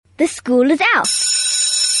The school is out,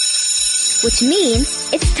 which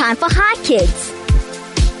means it's time for Hi Kids.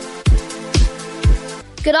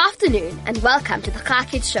 Good afternoon and welcome to the Hi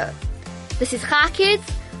Kids show. This is Hi Kids,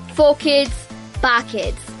 for kids, by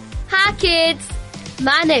kids. Hi Kids!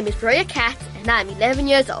 My name is Roya Kat and I'm 11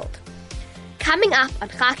 years old. Coming up on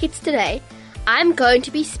Hi Kids today, I'm going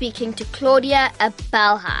to be speaking to Claudia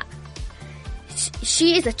Abelhei.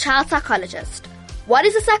 She is a child psychologist. What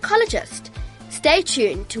is a psychologist? Stay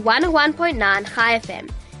tuned to 101.9 Hi FM,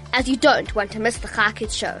 as you don't want to miss the Hi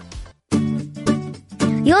Kids show.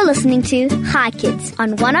 You're listening to Hi Kids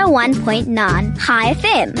on 101.9 Hi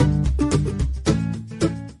FM.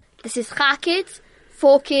 This is Hi Kids,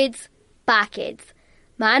 for kids, by kids.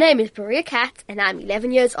 My name is Roya Kat and I'm 11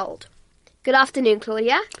 years old. Good afternoon,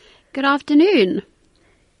 Claudia. Good afternoon.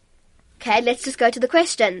 Okay, let's just go to the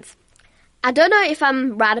questions. I don't know if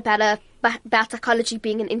I'm right about psychology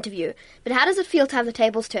being an interview, but how does it feel to have the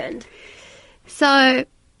tables turned? So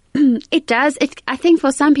it does. I think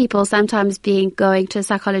for some people, sometimes going to a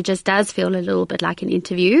psychologist does feel a little bit like an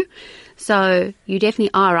interview. So you definitely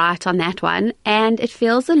are right on that one. And it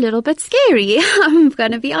feels a little bit scary. I'm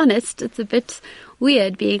going to be honest. It's a bit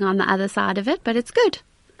weird being on the other side of it, but it's good.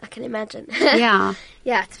 I can imagine. Yeah.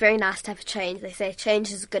 Yeah, it's very nice to have a change. They say change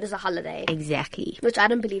is as good as a holiday. Exactly. Which I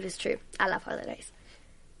don't believe is true. I love holidays.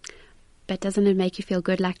 But doesn't it make you feel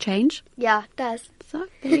good like change? Yeah, it does. So,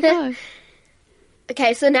 there you go.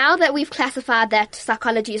 Okay, so now that we've classified that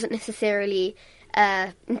psychology isn't necessarily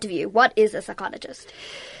an interview, what is a psychologist?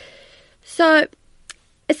 So,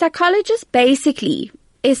 a psychologist basically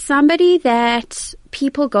is somebody that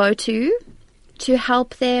people go to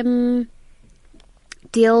help them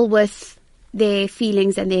deal with their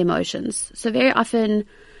feelings and their emotions. So very often,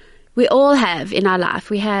 we all have in our life,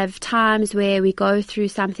 we have times where we go through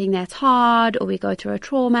something that's hard, or we go through a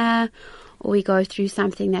trauma, or we go through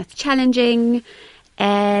something that's challenging.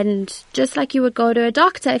 And just like you would go to a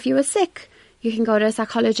doctor if you were sick, you can go to a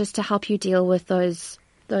psychologist to help you deal with those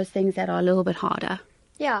things that are a little bit harder.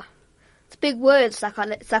 Yeah. It's a big word,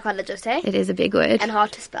 psychologist, eh? It is a big word. And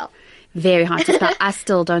hard to spell. Very hard to spell. I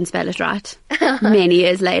still don't spell it right many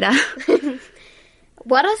years later.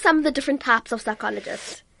 What are some of the different types of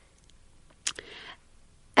psychologists?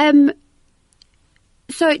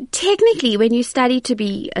 So technically, when you study to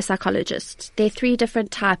be a psychologist, there are 3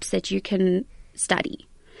 different types that you can study.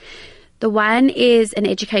 The one is an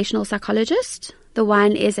educational psychologist, the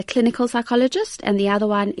one is a clinical psychologist, and the other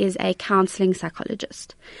one is a counseling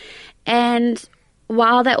psychologist. And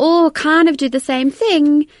while they all kind of do the same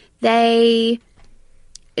thing,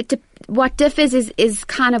 what differs is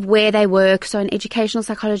kind of where they work. So an educational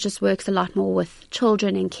psychologist works a lot more with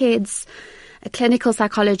children and kids. A clinical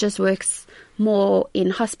psychologist works more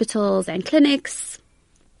in hospitals and clinics.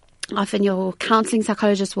 Often your counseling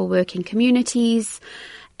psychologist will work in communities.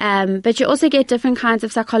 But you also get different kinds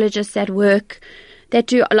of psychologists that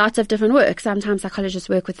do lots of different work. Sometimes psychologists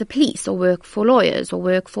work with the police, or work for lawyers, or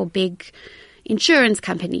work for big insurance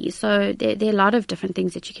companies. So there are a lot of different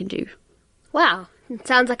things that you can do. Wow. It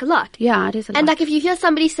sounds like a lot. Yeah, it is a lot. And like if you hear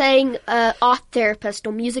somebody saying art therapist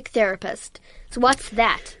or music therapist, so what's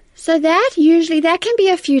that? So that can be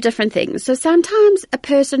a few different things. So sometimes a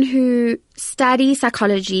person who studies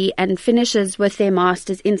psychology and finishes with their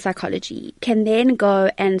master's in psychology can then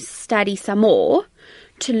go and study some more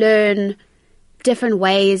to learn different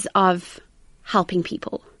ways of helping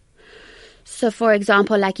people. So for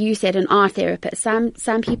example, like you said, an art therapist,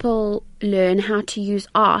 some people learn how to use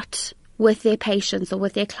art with their patients or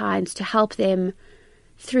with their clients to help them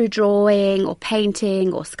through drawing or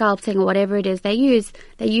painting or sculpting or whatever it is they use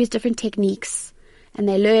different techniques, and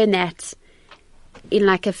they learn that in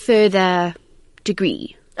like a further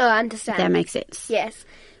degree. Oh, I understand. If that makes sense. Yes.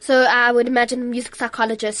 So I would imagine a music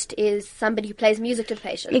psychologist is somebody who plays music to the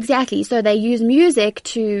patient. Exactly. So they use music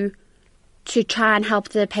to try and help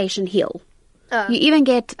the patient heal. Oh. You even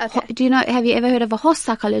get, Okay. have you ever heard of a horse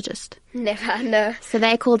psychologist? Never, no. So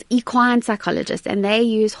they're called equine psychologists, and they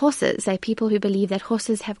use horses. They're people who believe that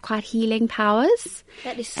horses have quite healing powers.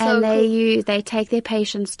 That is so and cool. They take their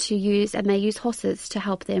patients they use horses to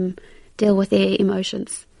help them deal with their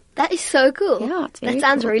emotions. That is so cool. Yeah, it's very That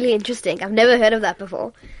sounds cool. really interesting. I've never heard of that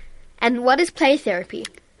before. And what is play therapy?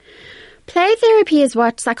 Play therapy is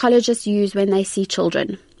what psychologists use when they see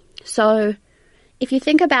children. So if you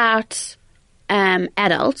think about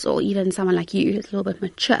adults, or even someone like you who's a little bit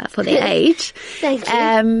mature for their age, Thank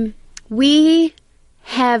you. We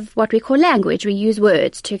have what we call language. We use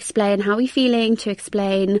words to explain how we're feeling, to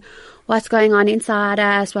explain what's going on inside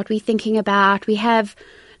us, what we're thinking about. We have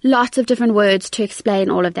lots of different words to explain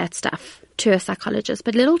all of that stuff to a psychologist.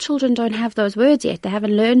 But little children don't have those words yet. They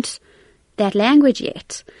haven't learned that language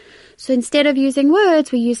yet. So instead of using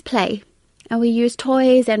words, we use play. And we use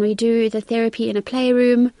toys, and we do the therapy in a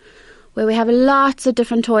playroom where we have lots of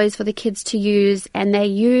different toys for the kids to use, and they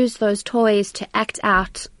use those toys to act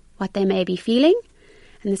out what they may be feeling.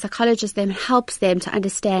 And the psychologist then helps them to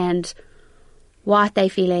understand what they're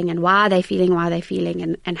feeling and why they're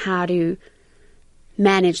feeling, and how to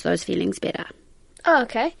manage those feelings better. Oh,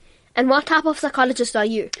 okay. And what type of psychologist are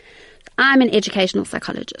you? I'm an educational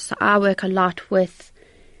psychologist. So I work a lot with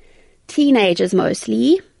teenagers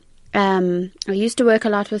mostly. I used to work a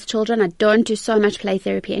lot with children. I don't do so much play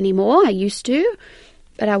therapy anymore. I used to,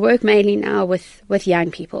 but I work mainly now with young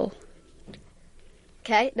people.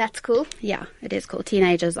 Okay, that's cool. Yeah, it is cool.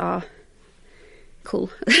 Teenagers are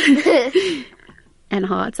cool and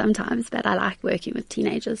hard sometimes, but I like working with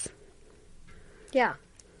teenagers. Yeah.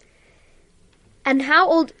 And how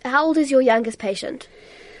old is your youngest patient?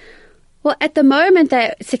 Well, at the moment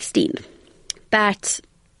they're 16, but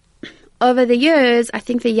over the years, I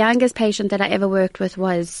think the youngest patient that I ever worked with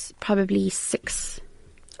was probably 6.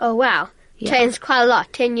 Oh, wow. Yeah. Changed quite a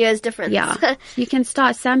lot. 10 years difference. Yeah. You can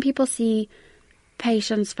start. Some people see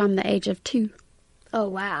patients from the age of 2. Oh,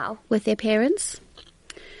 wow. With their parents.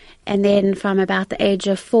 And then from about the age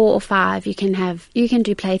of 4 or 5, you can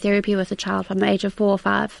do play therapy with a child from the age of 4 or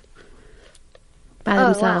 5 by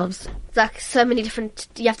themselves. Wow. It's like so many different,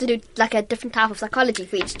 you have to do like a different type of psychology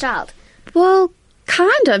for each child. Well,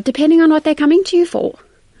 kind of, depending on what they're coming to you for.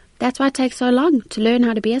 That's why it takes so long to learn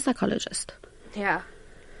how to be a psychologist. Yeah.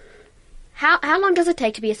 How long does it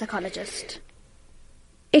take to be a psychologist?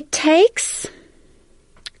 It takes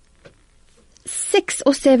 6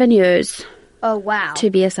 or 7 years. Oh, wow. To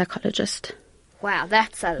be a psychologist. Wow,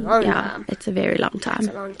 that's a long time. It's a very long time.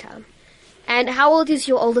 That's a long time. And how old is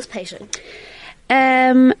your oldest patient?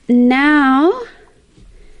 Now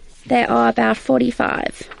they are about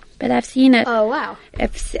 45. But I've seen it. Oh, wow.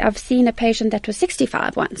 I've seen a patient that was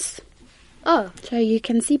 65 once. Oh. So you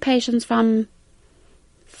can see patients from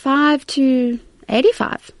 5 to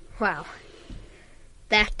 85. Wow.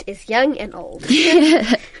 That is young and old.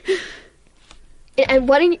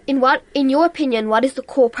 And in your opinion, what is the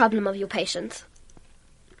core problem of your patients?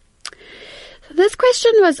 This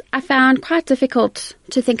question I found quite difficult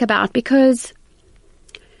to think about, because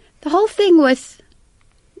the whole thing with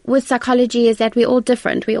psychology is that we're all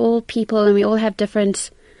different. We're all people, and we all have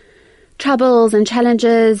different troubles and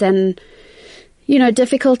challenges and,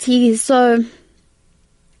 difficulties. So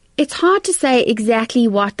it's hard to say exactly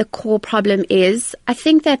what the core problem is. I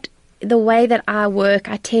think that the way that I work,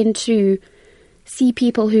 I tend to see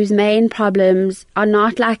people whose main problems are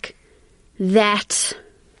not like that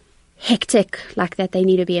hectic, like that they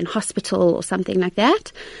need to be in hospital or something like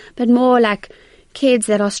that, but more like kids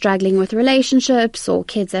that are struggling with relationships, or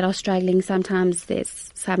kids that are struggling, sometimes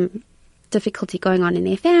there's some difficulty going on in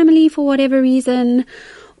their family for whatever reason,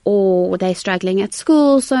 or they're struggling at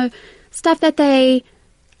school. So stuff that they're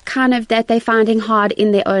finding hard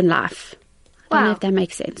in their own life. I don't know if that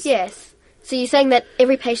makes sense. Yes. So you're saying that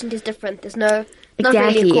every patient is different. There's not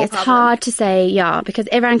exactly. Really a core it's problem. Hard to say, because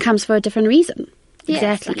everyone comes for a different reason. Yes,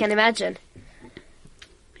 exactly. I can imagine.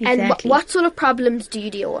 Exactly. And what sort of problems do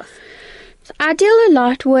you deal with? So I deal a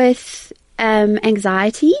lot with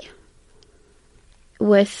anxiety,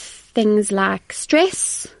 with things like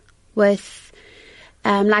stress, with,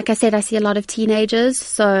 like I said, I see a lot of teenagers,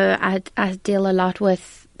 so I deal a lot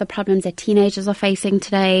with the problems that teenagers are facing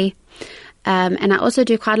today. And I also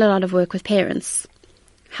do quite a lot of work with parents,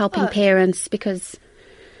 helping parents, because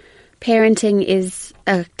parenting is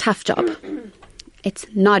a tough job. It's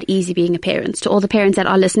not easy being a parent. To all the parents that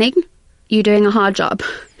are listening, you're doing a hard job.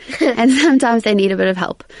 And sometimes they need a bit of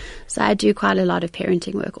help. So I do quite a lot of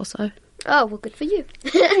parenting work also. Oh, well, good for you.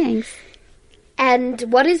 Thanks. And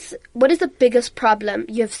what is the biggest problem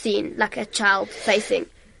you've seen, like a child facing?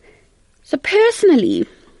 So personally,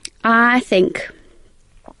 I think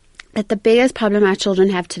that the biggest problem our children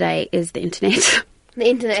have today is the internet. The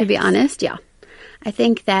internet. To be honest, yeah. I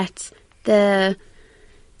think that the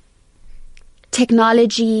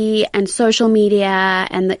technology and social media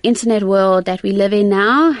and the internet world that we live in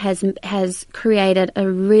now has created a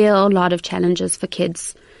real lot of challenges for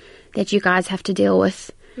kids that you guys have to deal with.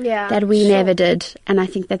 Yeah, that we never did. And I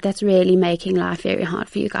think that that's really making life very hard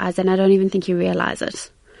for you guys, and I don't even think you realize it.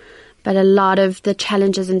 But a lot of the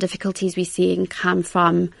challenges and difficulties we're seeing come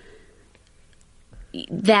from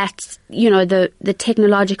that, the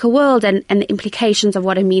technological world and the implications of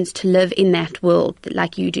what it means to live in that world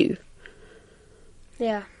like you do.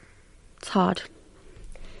 Yeah. It's hard.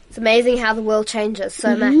 It's amazing how the world changes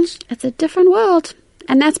so much. It's a different world.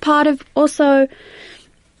 And that's part of also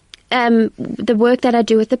the work that I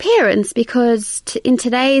do with the parents, because in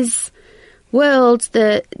today's world,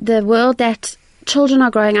 the world that children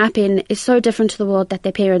are growing up in is so different to the world that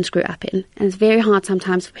their parents grew up in. And it's very hard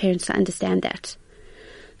sometimes for parents to understand that.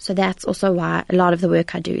 So that's also why a lot of the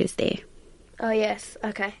work I do is there. Oh, yes.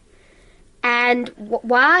 Okay. And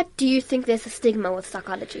why do you think there's a stigma with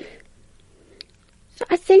psychology? So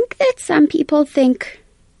I think that some people think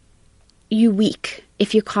you're weak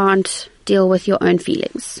if you can't deal with your own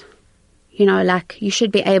feelings. You know, like you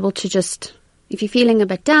should be able to just, if you're feeling a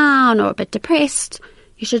bit down or a bit depressed,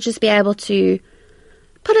 you should just be able to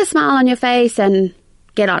put a smile on your face and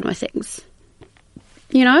get on with things.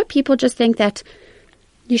 You know, people just think that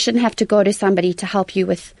you shouldn't have to go to somebody to help you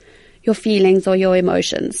with your feelings or your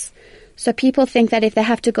emotions. So people think that if they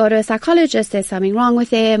have to go to a psychologist, there's something wrong with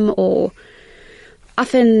them, or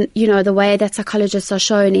often, you know, the way that psychologists are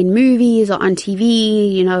shown in movies or on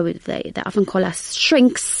TV, you know, they often call us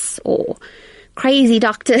shrinks or crazy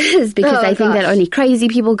doctors because they think that only crazy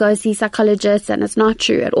people go see psychologists, and it's not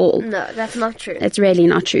true at all. No, that's not true. It's really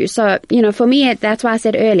not true. So, you know, for me, that's why I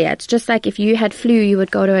said earlier, it's just like if you had flu, you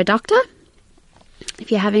would go to a doctor.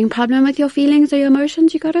 If you're having a problem with your feelings or your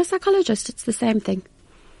emotions, you go to a psychologist. It's the same thing.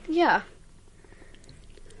 Yeah.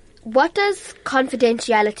 What does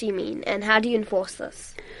confidentiality mean, and how do you enforce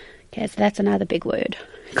this? Okay, so that's another big word.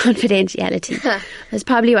 Confidentiality. It's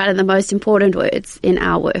probably one of the most important words in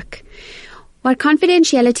our work. What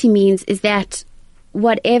confidentiality means is that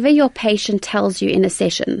whatever your patient tells you in a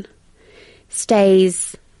session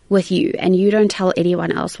stays with you, and you don't tell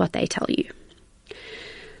anyone else what they tell you.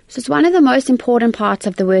 So it's one of the most important parts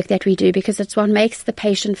of the work that we do, because it's what makes the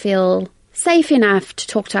patient feel safe enough to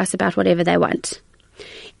talk to us about whatever they want.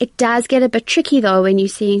 It does get a bit tricky, though, when you're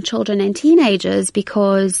seeing children and teenagers,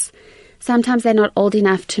 because sometimes they're not old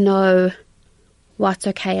enough to know what's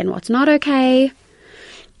okay and what's not okay.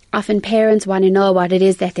 Often parents want to know what it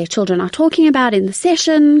is that their children are talking about in the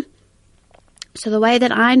session. So the way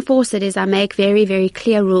that I enforce it is I make very, very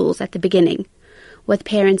clear rules at the beginning with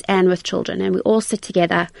parents and with children. And we all sit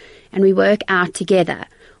together and we work out together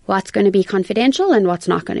what's going to be confidential and what's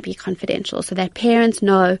not going to be confidential, so that parents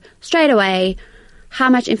know straight away how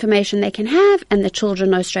much information they can have, and the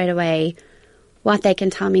children know straight away what they can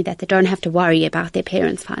tell me, that they don't have to worry about their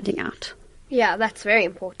parents finding out. Yeah, that's very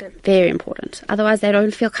important. Very important. Otherwise, they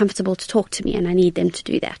don't feel comfortable to talk to me, and I need them to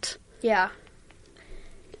do that. Yeah.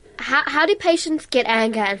 How do patients get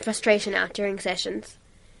anger and frustration out during sessions?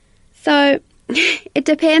 So, it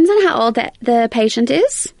depends on how old the patient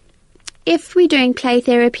is. If we're doing play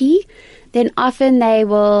therapy, then often they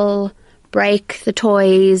will break the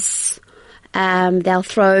toys. They'll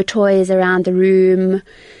throw toys around the room.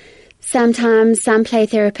 Sometimes some play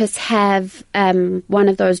therapists have one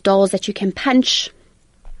of those dolls that you can punch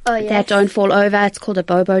that don't fall over. It's called a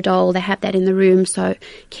Bobo doll. They have that in the room, so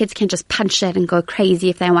kids can just punch it and go crazy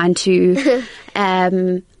if they want to.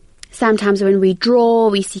 Sometimes when we draw,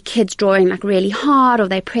 we see kids drawing like really hard, or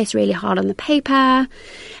they press really hard on the paper.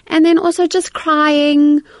 And then also just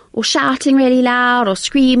crying or shouting really loud or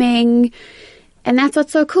screaming. And that's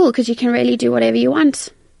what's so cool, because you can really do whatever you want.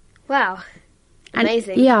 Wow.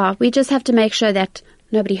 Amazing. And, yeah, we just have to make sure that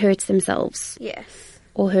nobody hurts themselves. Yes.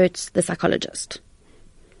 Or hurts the psychologist.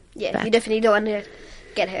 Yeah, But you definitely don't want to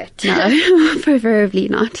get hurt. no, preferably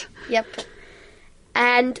not. Yep.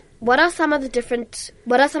 And what are some of the different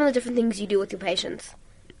things you do with your patients?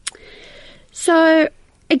 So,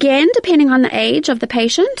 again, depending on the age of the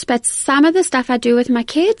patient, but some of the stuff I do with my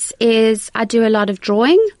kids is I do a lot of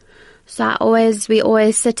drawing. So we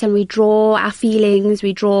always sit and we draw our feelings,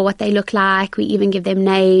 we draw what they look like, we even give them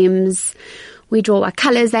names, we draw what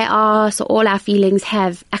colors they are, so all our feelings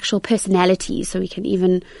have actual personalities, so we can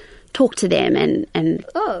even talk to them and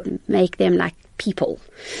make them like people.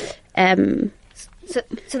 So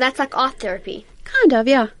that's like art therapy? Kind of,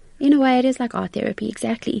 yeah. In a way, it is like art therapy,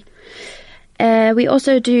 exactly. We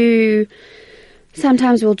also do...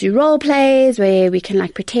 Sometimes we'll do role plays where we can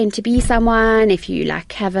like pretend to be someone. If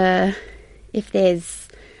there's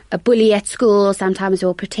a bully at school, sometimes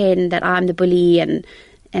we'll pretend that I'm the bully, and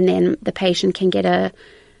then the patient can get a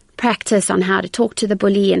practice on how to talk to the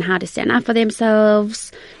bully and how to stand up for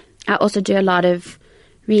themselves. I also do a lot of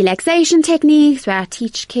relaxation techniques where I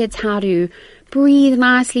teach kids how to breathe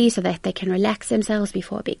nicely so that they can relax themselves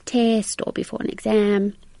before a big test or before an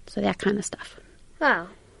exam. So that kind of stuff. Wow.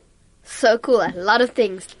 So cool. A lot of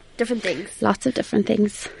things. Different things. Lots of different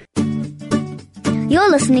things. You're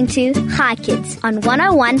listening to Hi Kids on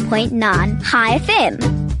 101.9 Hi FM.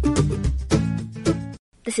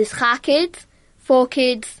 This is Hi Kids, for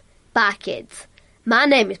kids, Bye Kids. My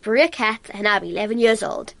name is Maria Katz and I'm 11 years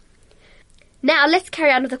old. Now let's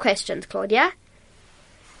carry on with the questions, Claudia.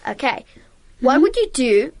 Okay. What would you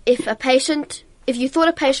do if you thought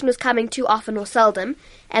a patient was coming too often or seldom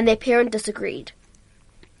and their parent disagreed?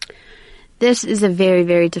 This is a very,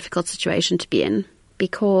 very difficult situation to be in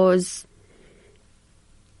because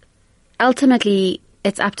ultimately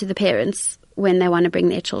it's up to the parents when they want to bring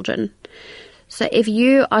their children. So if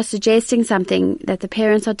you are suggesting something that the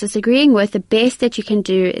parents are disagreeing with, the best that you can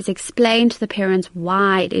do is explain to the parents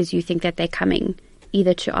why it is you think that they're coming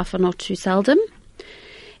either too often or too seldom.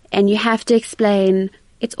 And you have to explain,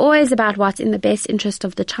 it's always about what's in the best interest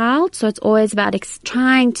of the child. So it's always about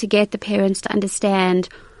trying to get the parents to understand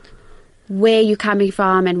where you're coming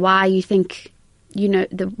from and why you think,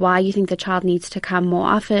 why you think the child needs to come more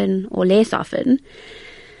often or less often.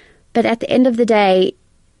 But at the end of the day,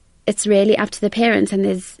 it's really up to the parents, and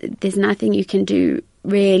there's nothing you can do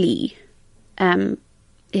really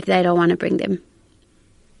if they don't want to bring them.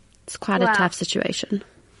 It's quite a tough situation.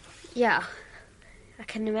 Yeah, I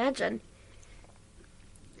can imagine.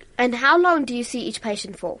 And how long do you see each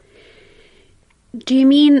patient for? Do you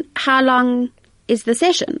mean how long is the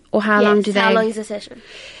session, or how long do they? How long is the session?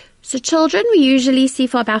 So children we usually see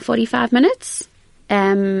for about 45 minutes,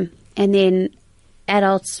 and then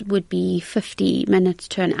adults would be 50 minutes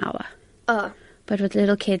to an hour. Oh. But with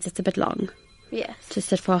little kids, it's a bit long. Yes. To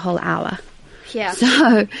sit for a whole hour. Yeah.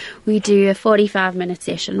 So we do a 45-minute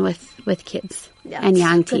session with kids and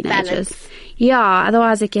young teenagers. Yeah,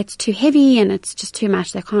 otherwise it gets too heavy and it's just too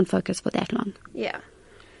much. They can't focus for that long. Yeah.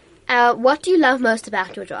 What do you love most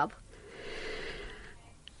about your job?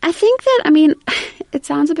 I think that, it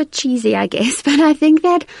sounds a bit cheesy, I guess, but I think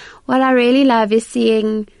that what I really love is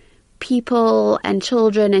seeing people and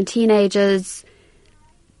children and teenagers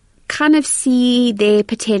kind of see their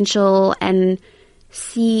potential and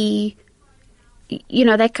see,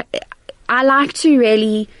 I like to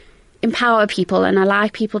really empower people, and I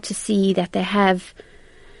like people to see that they have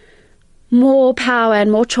more power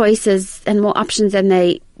and more choices and more options than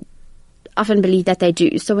they often believe that they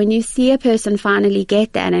do. So when you see a person finally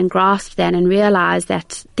get that and grasp that and realize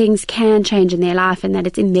that things can change in their life and that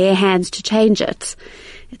it's in their hands to change it,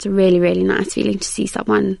 it's a really, really nice feeling to see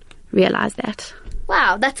someone realize that.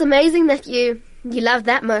 Wow, that's amazing that you love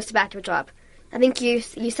that most about your job. I think you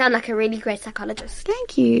sound like a really great psychologist.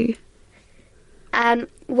 Thank you. And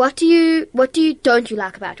what don't you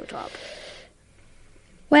like about your job?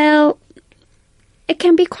 Well, it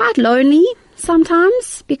can be quite lonely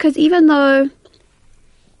sometimes, because even though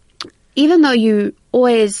you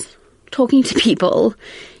always talking to people,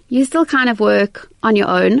 you still kind of work on your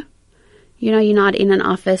own. You're not in an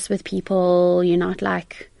office with people. You're not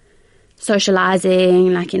like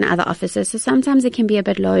socializing like in other offices. So sometimes it can be a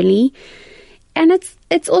bit lonely. And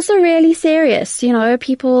it's also really serious.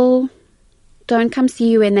 People don't come see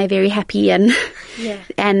you when they're very happy and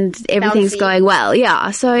and everything's going well.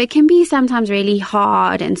 Yeah. So it can be sometimes really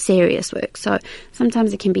hard and serious work. So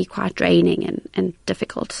sometimes it can be quite draining and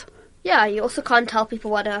difficult. Yeah, you also can't tell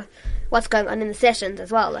people what's going on in the sessions as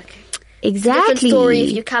well. Like, exactly. Different story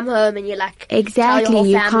if you come home and you're like, exactly,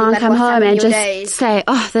 you can't come home and just say,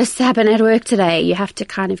 oh, this happened at work today. You have to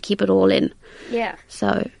kind of keep it all in. Yeah.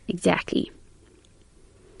 So, exactly.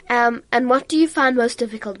 And what do you find most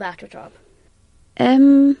difficult about your job?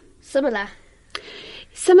 Similar,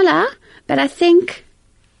 but I think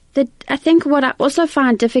what I also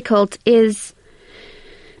find difficult is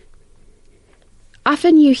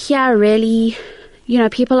often you hear really,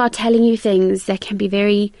 people are telling you things that can be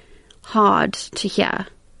very hard to hear.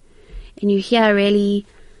 And you hear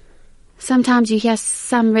sometimes you hear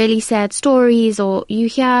some really sad stories, or you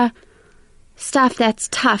hear stuff that's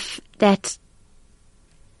tough that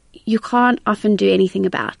you can't often do anything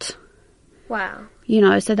about. Wow.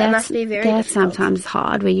 So that must be very that's difficult. Sometimes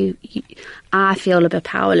hard, where I feel a bit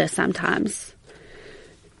powerless sometimes.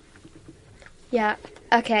 Yeah,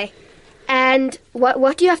 okay. And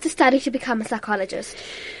what do you have to study to become a psychologist?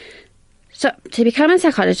 So, to become a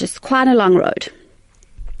psychologist, quite a long road.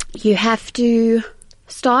 You have to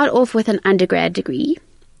start off with an undergrad degree.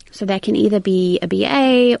 So that can either be a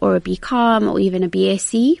BA or a BCom or even a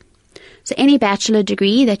BSc. So any bachelor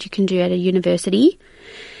degree that you can do at a university.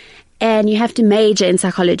 And you have to major in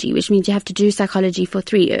psychology, which means you have to do psychology for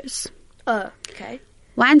 3 years. Oh, okay.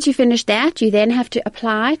 Once you finish that, you then have to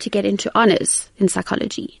apply to get into honours in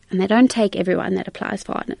psychology. And they don't take everyone that applies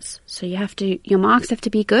for honours. So your marks have to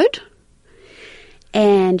be good.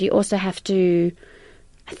 And you also have to,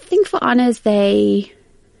 I think for honours I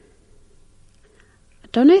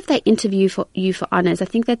don't know if they interview you for honours. I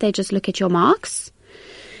think that they just look at your marks.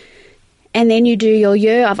 And then you do your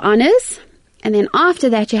year of honours. And then after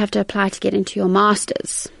that, you have to apply to get into your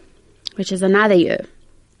master's, which is another year.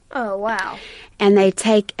 Oh, wow. And they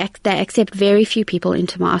accept very few people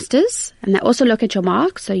into masters, and they also look at your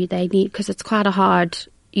marks. So they need, because it's quite a hard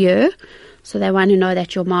year, so they want to know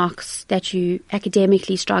that your marks, that you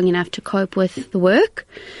academically strong enough to cope with the work.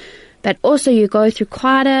 But also you go through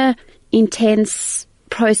quite a intense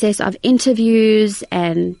process of interviews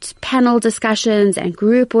and panel discussions and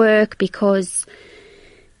group work, because,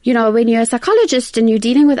 you know, when you're a psychologist and you're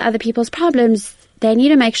dealing with other people's problems, they need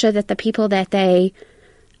to make sure that the people that they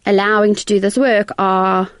allowing to do this work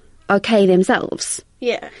are okay themselves.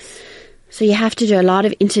 Yes. So you have to do a lot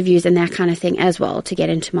of interviews and that kind of thing as well to get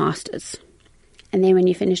into masters. And then when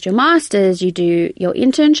you finish your masters, you do your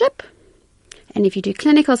internship. And if you do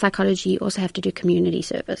clinical psychology, you also have to do community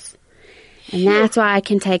service. And that's why it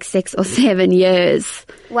can take 6 or 7 years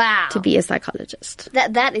to be a psychologist.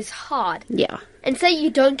 That is hard. Yeah. And say you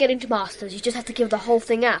don't get into masters, you just have to give the whole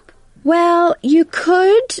thing up. Well, you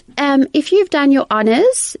could, if you've done your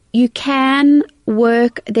honours, you can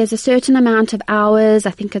work, there's a certain amount of hours,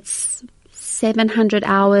 I think it's 700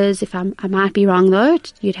 hours, if I might be wrong though,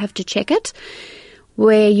 you'd have to check it,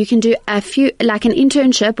 where you can do a few, like an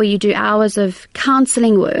internship where you do hours of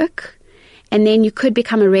counselling work, and then you could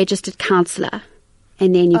become a registered counsellor,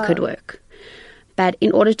 and then you could work. But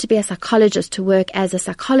in order to be a psychologist, to work as a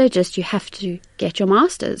psychologist, you have to get your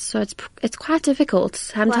master's. So it's quite difficult.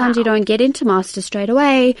 Sometimes you don't get into master's straight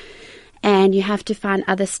away, and you have to find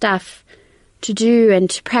other stuff to do and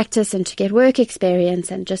to practice and to get work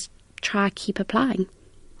experience and just try keep applying.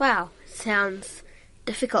 Wow, sounds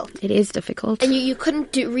difficult. It is difficult. And you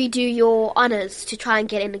couldn't redo your honours to try and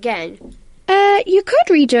get in again? You could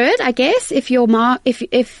redo it, I guess, if your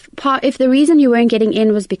if the reason you weren't getting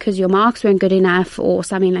in was because your marks weren't good enough or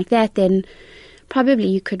something like that, then probably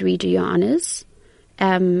you could redo your honours.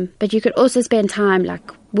 But you could also spend time like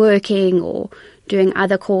working or doing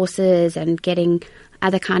other courses and getting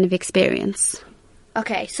other kind of experience.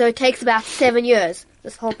 Okay, so it takes about 7 years,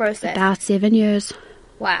 this whole process. About 7 years.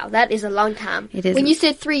 Wow, that is a long time. It is. When you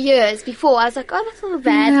said 3 years before, I was like, oh, that's not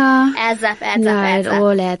bad. No. Adds up. It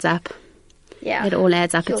all adds up. Yeah. It all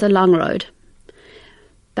adds up. Sure. It's a long road.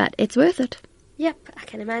 But it's worth it. Yep, I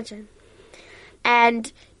can imagine.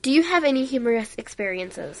 And do you have any humorous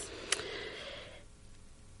experiences?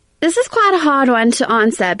 This is quite a hard one to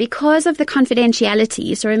answer because of the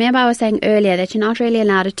confidentiality. So remember I was saying earlier that you're not really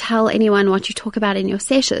allowed to tell anyone what you talk about in your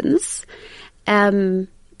sessions.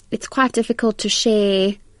 It's quite difficult to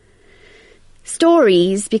share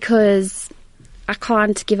stories because I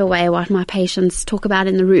can't give away what my patients talk about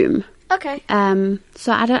in the room. Okay.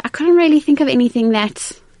 So I couldn't really think of anything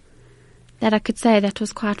that I could say that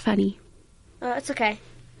was quite funny. Oh, it's okay.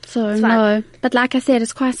 So it's no, but like I said,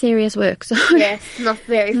 it's quite serious work. So yes, not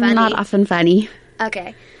very funny. Not often funny.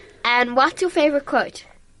 Okay. And what's your favourite quote?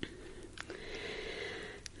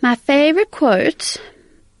 My favourite quote,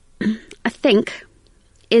 I think,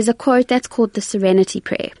 is a quote that's called the Serenity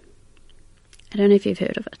Prayer. I don't know if you've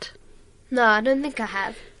heard of it. No, I don't think I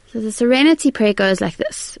have. So the Serenity Prayer goes like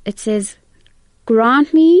this. It says,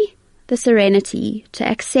 "Grant me the serenity to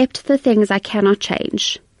accept the things I cannot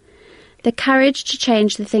change, the courage to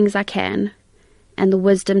change the things I can, and the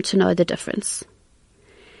wisdom to know the difference."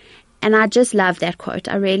 And I just love that quote.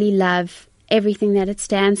 I really love everything that it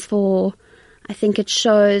stands for. I think it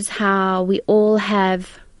shows how we all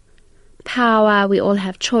have power, we all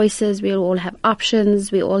have choices, we all have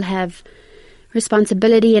options, we all have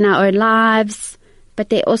responsibility in our own lives, but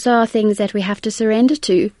there also are things that we have to surrender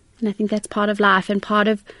to. And I think that's part of life, and part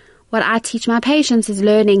of what I teach my patients is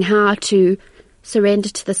learning how to surrender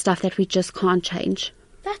to the stuff that we just can't change.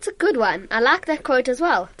 That's a good one. I like that quote as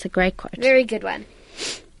well. It's a great quote. Very good one.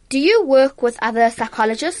 Do you work with other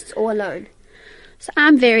psychologists or alone? So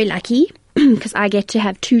I'm very lucky because I get to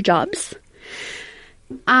have 2 jobs.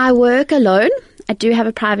 I work alone. I do have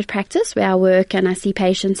a private practice where I work and I see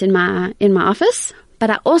patients in my office, but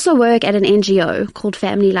I also work at an NGO called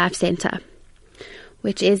Family Life Centre,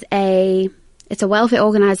 which is it's a welfare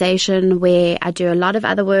organisation where I do a lot of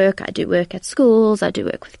other work. I do work at schools, I do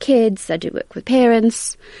work with kids, I do work with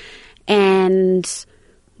parents, and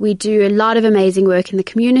we do a lot of amazing work in the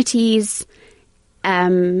communities.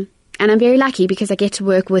 And I'm very lucky because I get to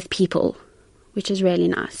work with people, which is really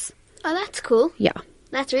nice. Oh, that's cool. Yeah.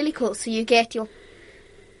 That's really cool. So you get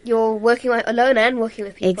you're working alone and working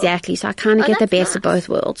with people. Exactly. So I kind of get the best of both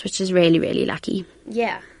worlds, which is really, really lucky.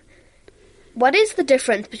 Yeah. What is the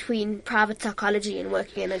difference between private psychology and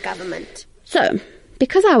working in a government? So,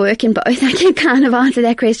 because I work in both, I can kind of answer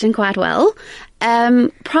that question quite well.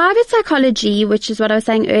 Private psychology, which is what I was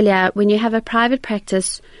saying earlier, when you have a private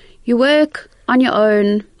practice, you work on your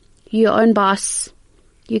own, you're your own boss.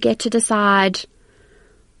 You get to decide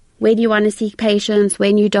when you want to see patients,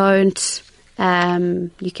 when you don't.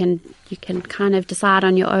 You can kind of decide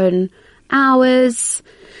on your own hours.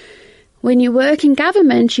 When you work in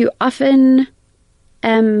government, you often,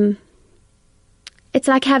 it's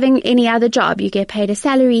like having any other job. You get paid a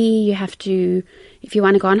salary. You have to, if you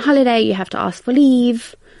want to go on holiday, you have to ask for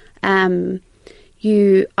leave.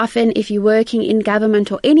 You often, if you're working in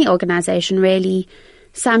government or any organization really,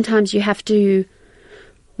 sometimes you have to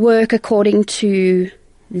work according to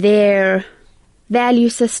their value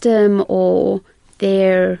system or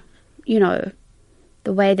their,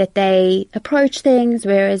 the way that they approach things,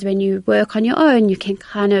 whereas when you work on your own, you can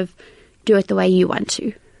kind of do it the way you want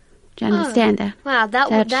to. Do you understand that? Wow,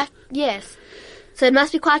 that yes. So it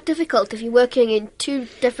must be quite difficult if you're working in two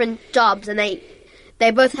different jobs and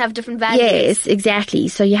they both have different values. Yes, exactly.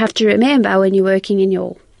 So you have to remember when you're working in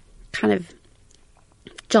your kind of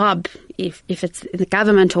job, if it's in the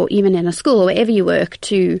government or even in a school, wherever you work,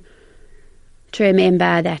 to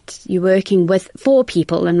remember that you're working for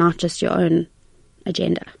people and not just your own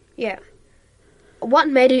agenda. Yeah. What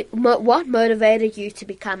motivated you to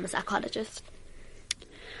become a psychologist?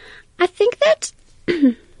 I think that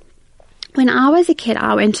when I was a kid,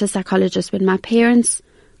 I went to a psychologist when my parents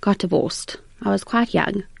got divorced. I was quite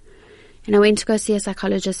young, and I went to go see a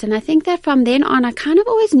psychologist, and I think that from then on, I kind of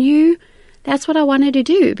always knew that's what I wanted to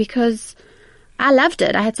do because I loved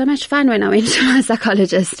it. I had so much fun when I went to my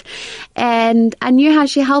psychologist, and I knew how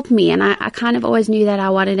she helped me, and I kind of always knew that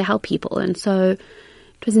I wanted to help people, and so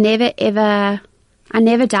it was never ever, I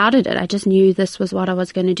never doubted it. I just knew this was what I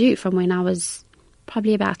was going to do from when I was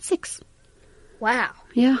probably about 6. Wow.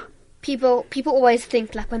 Yeah. People always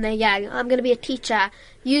think, like, when they're young, I'm going to be a teacher.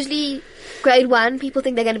 Usually, grade 1, people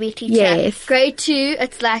think they're going to be a teacher. Yes. Grade 2,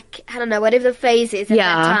 it's like, I don't know, whatever the phase is at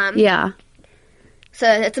that time. Yeah. So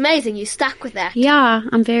it's amazing. You stuck with that. Yeah,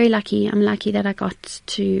 I'm very lucky. I'm lucky that I got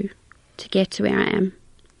to get to where I am.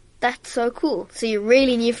 That's so cool. So you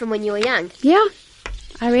really knew from when you were young. Yeah,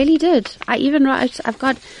 I really did. I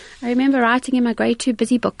remember writing in my grade 2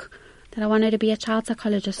 busy book that I wanted to be a child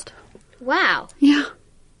psychologist. Wow. Yeah.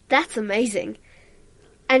 That's amazing.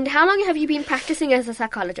 And how long have you been practicing as a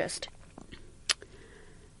psychologist?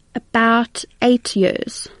 About 8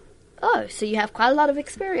 years. Oh, so you have quite a lot of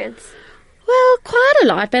experience. Well, quite a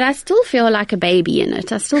lot, but I still feel like a baby in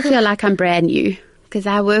it. I still feel like I'm brand new because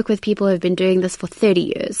I work with people who have been doing this for 30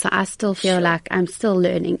 years. So I still feel like I'm still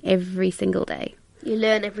learning every single day. You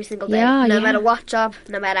learn every single day, no matter what job,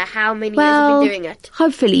 no matter how many years you've been doing it.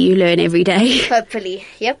 Hopefully you learn every day. Hopefully,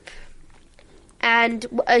 yep. And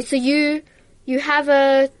so you have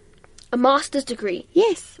a master's degree.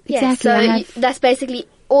 Yes, exactly. Yes, so that's basically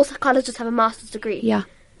all psychologists have a master's degree. Yeah.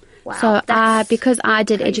 Wow. So because I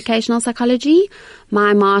did educational psychology,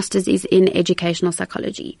 my master's is in educational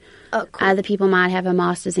psychology. Oh, cool. Other people might have a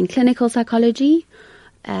master's in clinical psychology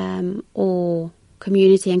or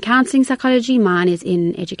community and counselling psychology. Mine is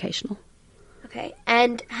in educational. Okay.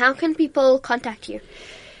 And how can people contact you?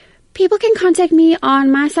 People can contact me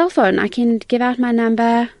on my cell phone. I can give out my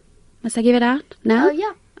number. Must I give it out now? Oh,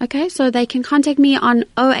 yeah. Okay, so they can contact me on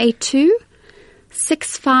 082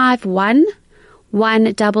 651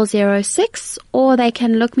 1006, or they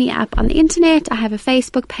can look me up on the internet. I have a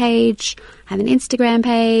Facebook page, I have an Instagram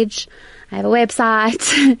page, I have a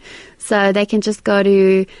website. So they can just go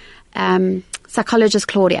to Psychologist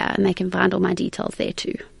Claudia and they can find all my details there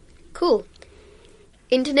too. Cool.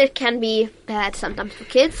 Internet can be bad sometimes for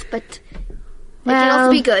kids, but it can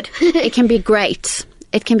also be good. It can be great.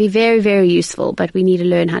 It can be very, very useful, but we need to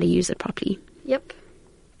learn how to use it properly. Yep.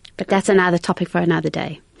 But that's another topic for another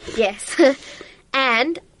day. Yes.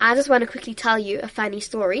 And I just want to quickly tell you a funny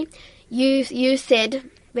story. You said,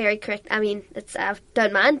 very correct, I mean,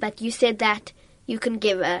 don't mind, but you said that you can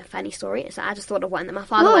give a funny story. So I just thought of one that my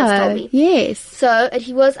father once told me. Yes. So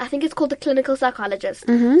he was, I think it's called the clinical psychologist.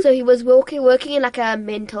 Mm-hmm. So he was working in like a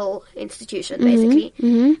mental institution, basically.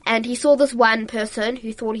 Mm-hmm. And he saw this one person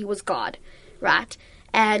who thought he was God, right?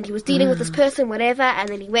 And he was dealing with this person, whatever, and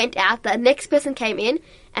then he went out. The next person came in,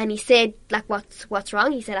 and he said, like, what's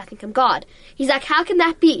wrong? He said, I think I'm God. He's like, how can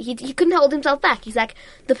that be? He couldn't hold himself back. He's like,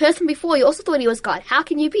 the person before you also thought he was God. How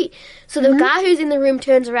can you be? So the guy who's in the room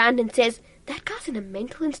turns around and says, that guy's in a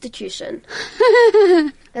mental institution.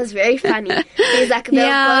 That's very funny. He's like, they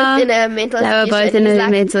were both in a mental institution. They were both in a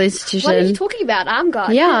mental institution. What are you talking about? I'm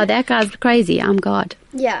God. Yeah, that guy's crazy. I'm God.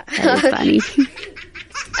 Yeah. That is funny.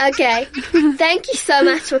 Okay. Thank you so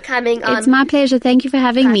much for coming on. It's my pleasure. Thank you for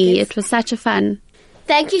having me. It was such a fun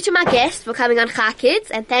Thank you to my guests for coming on Chai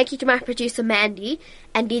Kids, and thank you to my producer Mandy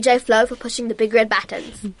and DJ Flo for pushing the big red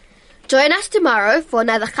buttons. Join us tomorrow for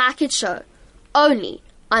another Chai Kids show, only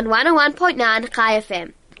on 101.9 Chai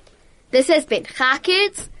FM. This has been Chai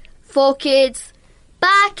Kids, for kids,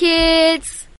 by kids.